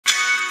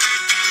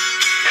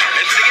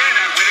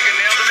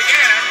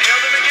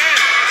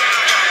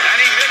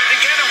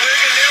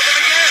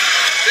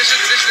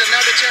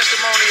the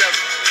testimony of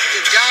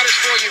if God is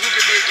for you, who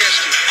can be against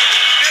you?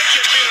 This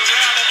has been a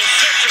round of the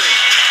century.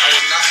 I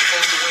was not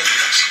supposed to win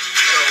this.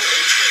 So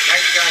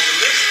now you guys are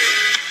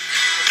listening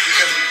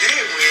because we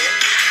did win,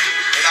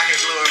 and I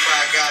can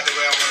glorify God the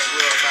way I want to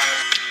glorify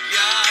Him.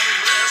 God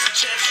bless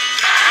Chelsea.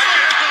 I can't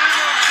believe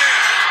what I'm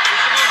saying.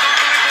 It's the most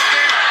unbelievable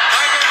thing I've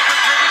ever been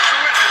privileged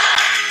to witness.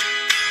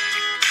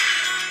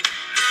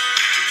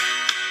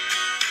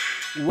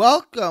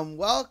 Welcome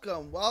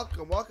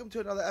to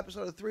another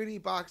episode of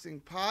 3D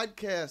Boxing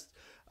Podcast.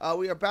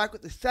 We are back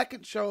with the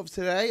second show of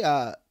today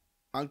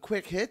on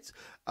Quick Hits.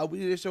 We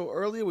did a show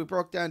earlier. We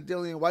broke down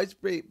Dillian Whyte's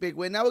big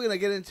win. Now we're going to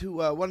get into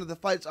one of the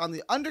fights on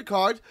the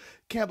undercard,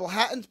 Campbell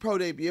Hatton's pro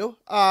debut.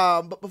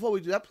 But before we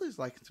do that, please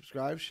like and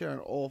subscribe, share on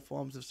all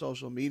forms of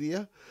social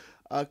media.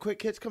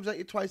 Quick Hits comes at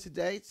you twice a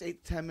day. It's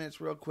 8 to 10 minutes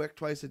real quick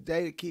twice a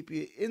day to keep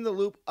you in the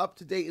loop, up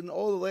to date in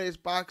all the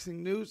latest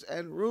boxing news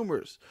and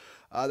rumors.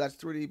 That's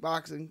 3D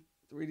Boxing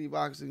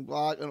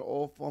blog, and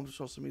all forms of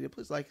social media.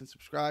 Please like and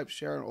subscribe,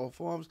 share on all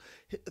forms,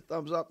 hit the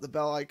thumbs up, the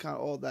bell icon,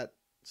 all that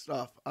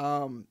stuff.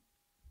 All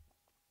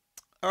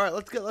right,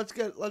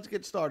 let's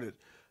get started.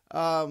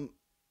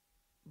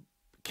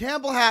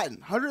 Campbell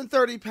Hatton,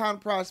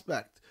 130-pound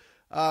prospect,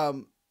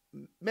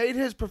 made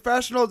his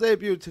professional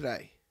debut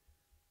today.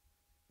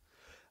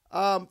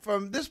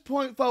 From this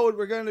point forward,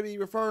 we're going to be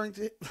referring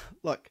to.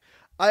 Look,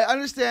 I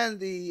understand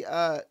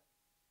the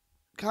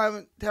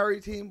commentary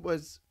team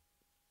was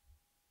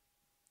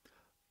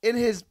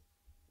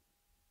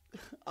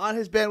on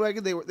his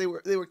bandwagon.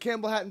 They were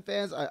Campbell Hatton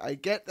fans. I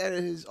get that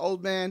his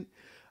old man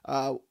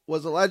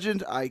was a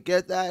legend. I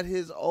get that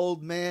his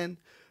old man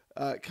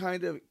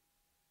kind of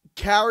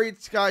carried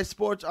Sky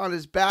Sports on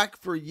his back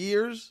for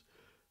years.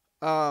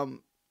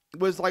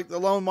 Was like the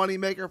lone money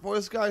maker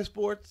for Sky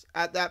Sports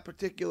at that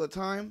particular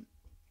time.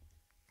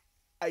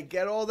 I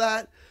get all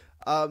that.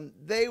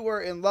 They were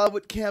in love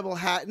with Campbell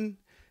Hatton,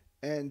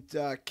 and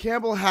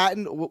Campbell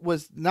Hatton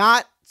was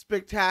not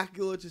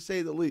spectacular, to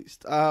say the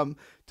least.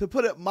 To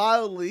put it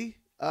mildly,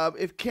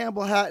 if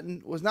Campbell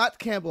Hatton was not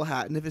Campbell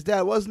Hatton, if his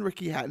dad wasn't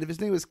Ricky Hatton, if his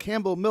name was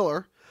Campbell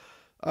Miller,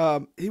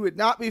 he would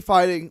not be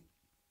fighting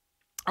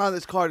on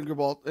this card in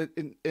Gibraltar.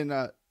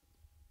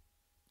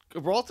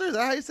 Gibraltar? Is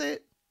that how you say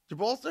it?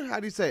 Gibraltar? How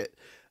do you say it?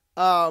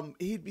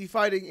 He'd be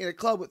fighting in a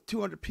club with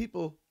 200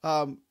 people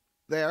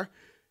there.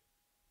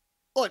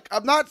 Look,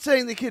 I'm not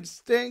saying the kid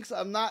stinks.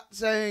 I'm not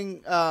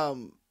saying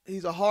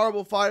he's a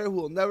horrible fighter who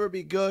will never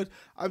be good.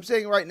 I'm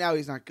saying right now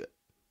he's not good.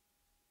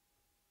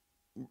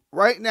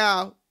 Right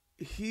now,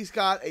 he's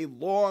got a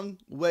long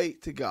way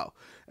to go.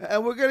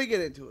 And we're going to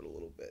get into it a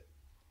little bit.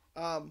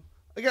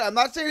 Again, I'm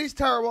not saying he's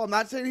terrible. I'm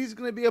not saying he's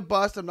going to be a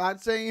bust. I'm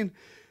not saying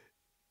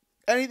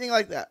anything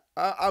like that.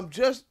 I'm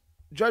just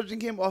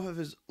judging him off of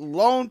his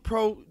lone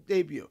pro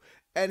debut.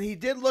 And he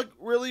did look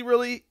really,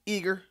 really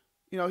eager.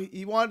 You know,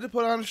 he wanted to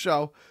put on a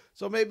show.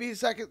 So maybe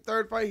his second,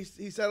 third fight,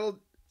 he settled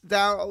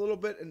down a little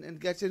bit and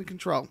gets in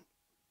control.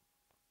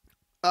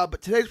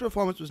 But today's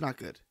performance was not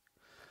good.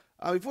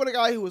 He fought a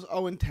guy who was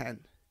 0-10.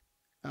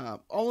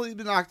 Only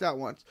been knocked out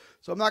once.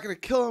 So I'm not going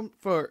to kill him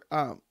for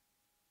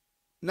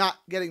not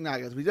getting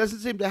knockouts. He doesn't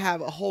seem to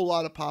have a whole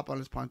lot of pop on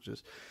his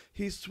punches.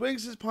 He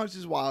swings his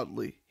punches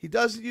wildly. He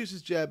doesn't use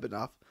his jab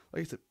enough.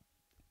 Like I said,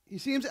 he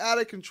seems out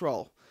of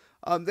control.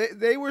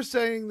 They were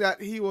saying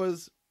that he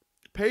was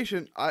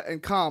patient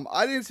and calm.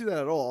 I didn't see that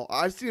at all.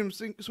 I see him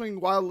swing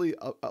wildly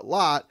a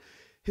lot.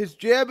 His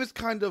jab is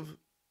kind of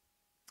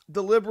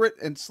deliberate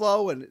and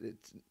slow, and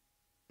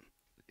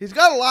he's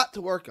got a lot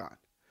to work on.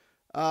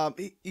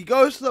 He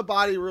goes to the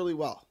body really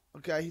well.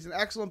 Okay, he's an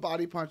excellent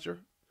body puncher.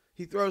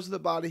 He throws to the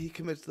body. He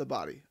commits to the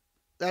body.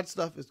 That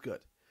stuff is good.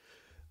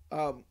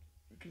 You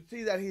can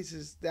see that he's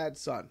his dad's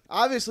son.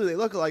 Obviously, they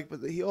look alike, but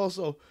he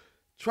also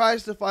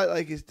tries to fight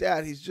like his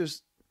dad. He's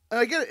just, and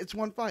I get it, it's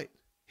one fight.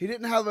 He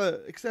didn't have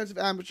an extensive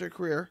amateur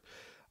career.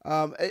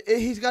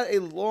 He's got a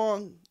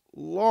long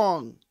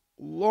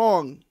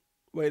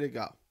way to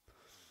go.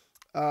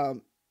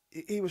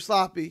 He was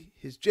sloppy.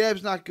 His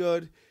jab's not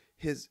good.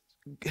 His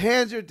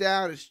hands are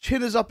down. His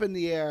chin is up in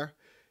the air.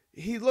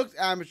 He looked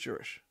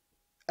amateurish.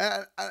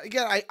 And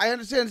again, I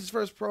understand his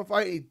first pro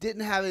fight. He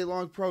didn't have a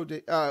long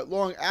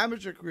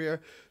amateur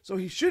career, so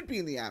he should be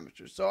in the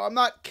amateurs. So I'm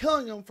not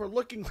killing him for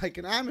looking like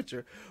an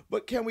amateur.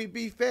 But can we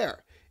be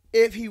fair?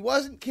 If he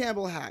wasn't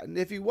Campbell Hatton,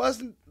 if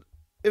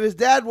his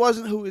dad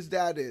wasn't who his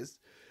dad is,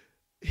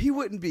 he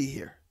wouldn't be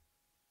here,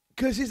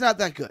 because he's not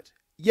that good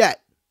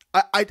yet.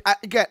 I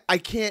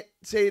can't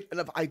say it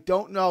enough. I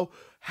don't know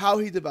how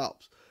he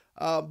develops.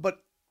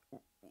 But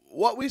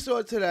what we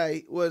saw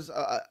today was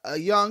a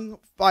young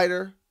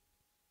fighter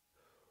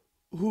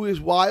who is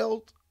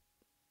wild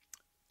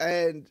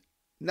and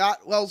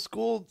not well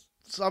schooled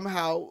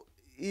somehow,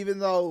 even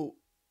though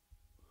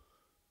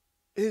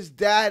his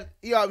dad,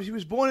 he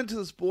was born into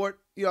the sport.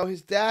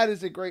 His dad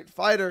is a great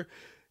fighter.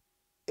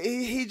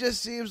 He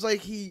just seems like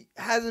he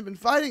hasn't been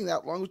fighting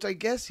that long, which I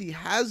guess he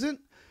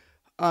hasn't.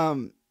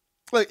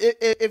 Like,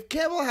 if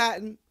Campbell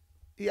Hatton,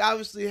 he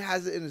obviously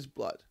has it in his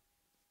blood.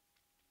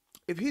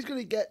 If he's going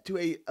to get to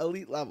a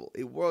elite level,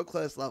 a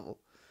world-class level,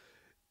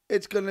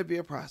 it's going to be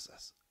a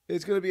process.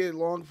 It's going to be a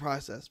long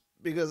process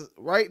because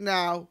right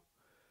now,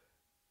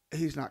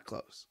 he's not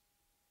close.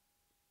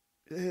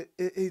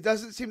 He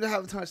doesn't seem to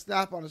have a ton of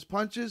snap on his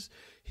punches.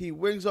 He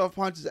wings off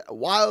punches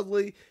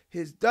wildly.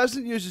 He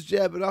doesn't use his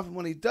jab enough, and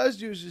when he does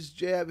use his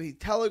jab, he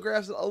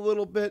telegraphs it a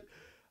little bit.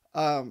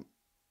 But,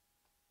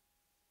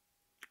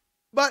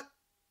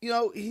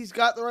 he's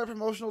got the right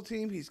promotional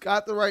team. He's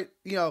got the right,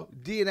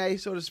 DNA,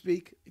 so to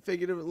speak,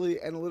 figuratively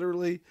and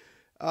literally.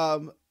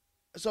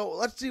 So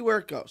let's see where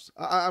it goes.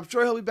 I'm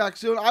sure he'll be back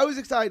soon. I was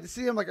excited to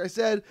see him, like I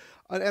said,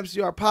 on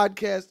MCR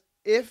podcast.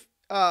 If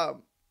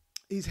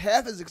he's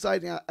half as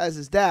exciting as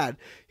his dad,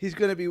 he's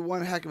going to be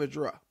one heck of a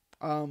draw.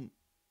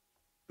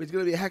 It's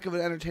going to be a heck of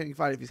an entertaining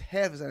fight if he's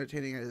half as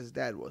entertaining as his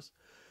dad was.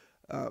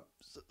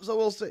 So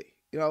we'll see.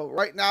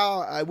 Right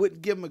now, I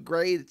wouldn't give him a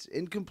grade. It's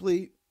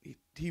incomplete.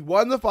 He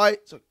won the fight,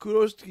 so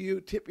kudos to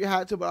you. Tip your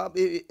hat to him. But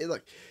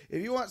look,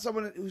 if you want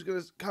someone who's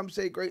going to come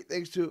say great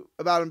things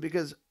about him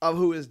because of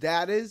who his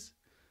dad is,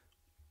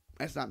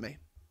 that's not me.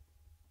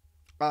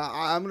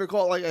 I'm going to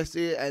call it like I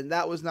see it, and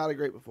that was not a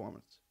great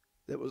performance.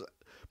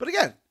 But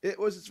again, it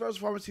was his first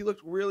performance. He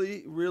looked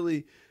really,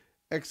 really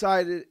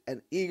excited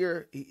and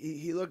eager.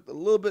 He looked a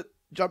little bit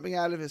jumping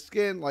out of his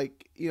skin,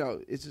 like,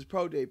 it's his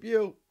pro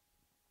debut.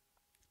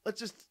 Let's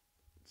just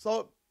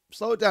slow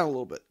it down a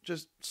little bit.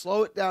 Just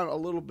slow it down a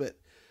little bit.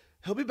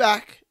 He'll be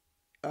back.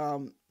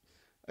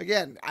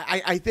 Again,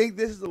 I think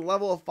this is the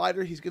level of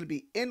fighter he's going to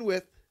be in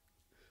with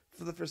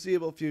for the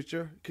foreseeable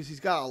future because he's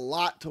got a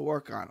lot to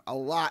work on.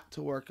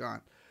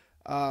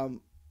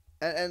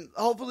 And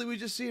hopefully we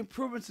just see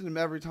improvements in him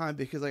every time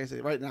because, like I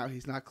said, right now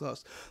he's not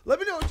close. Let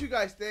me know what you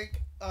guys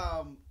think.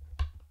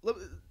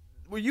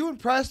 Were you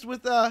impressed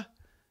with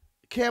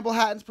Campbell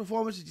Hatton's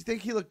performance? Did you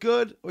think he looked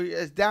good? Or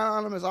as down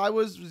on him as I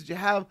was? Did you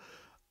have,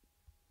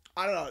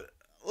 I don't know,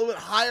 a little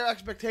bit higher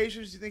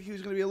expectations? Do you think he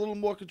was going to be a little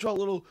more controlled, a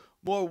little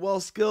more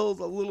well-skilled,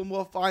 a little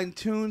more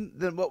fine-tuned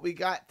than what we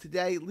got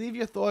today? Leave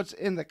your thoughts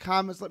in the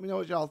comments. Let me know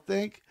what y'all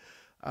think.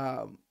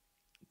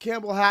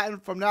 Campbell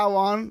Hatton, from now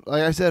on,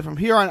 like I said, from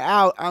here on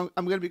out, I'm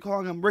going to be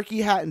calling him Ricky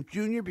Hatton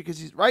Jr.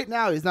 because right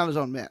now he's not his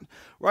own man.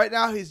 Right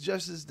now he's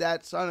just his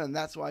dad's son, and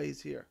that's why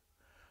he's here.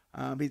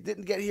 He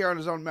didn't get here on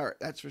his own merit,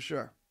 that's for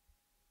sure.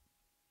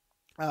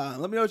 Let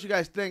me know what you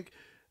guys think.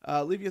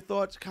 Leave your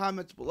thoughts,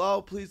 comments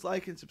below. Please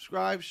like and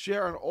subscribe.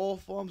 Share on all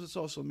forms of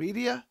social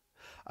media.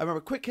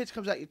 Remember, Quick Hits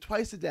comes at you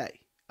twice a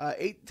day.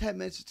 8 to 10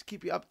 minutes to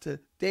keep you up to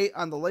date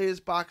on the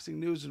latest boxing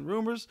news and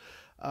rumors.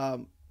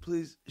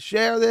 Please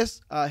share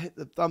this. Hit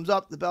the thumbs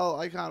up, the bell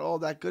icon, all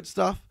that good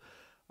stuff.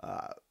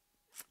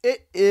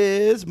 It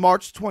is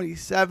March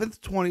 27th,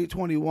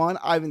 2021.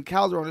 Ivan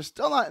Calderon is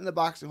still not in the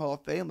Boxing Hall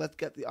of Fame. Let's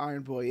get the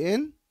Iron Boy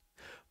in.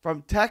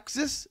 From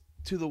Texas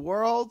to the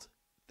world,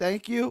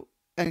 thank you,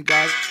 and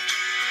guys.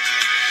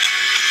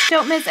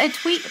 Don't miss a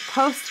tweet,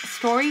 post,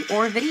 story,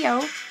 or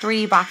video.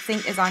 3D Boxing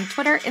is on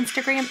Twitter,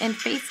 Instagram, and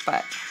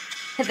Facebook.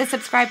 Hit the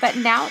subscribe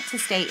button now to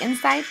stay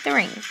inside the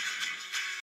ring.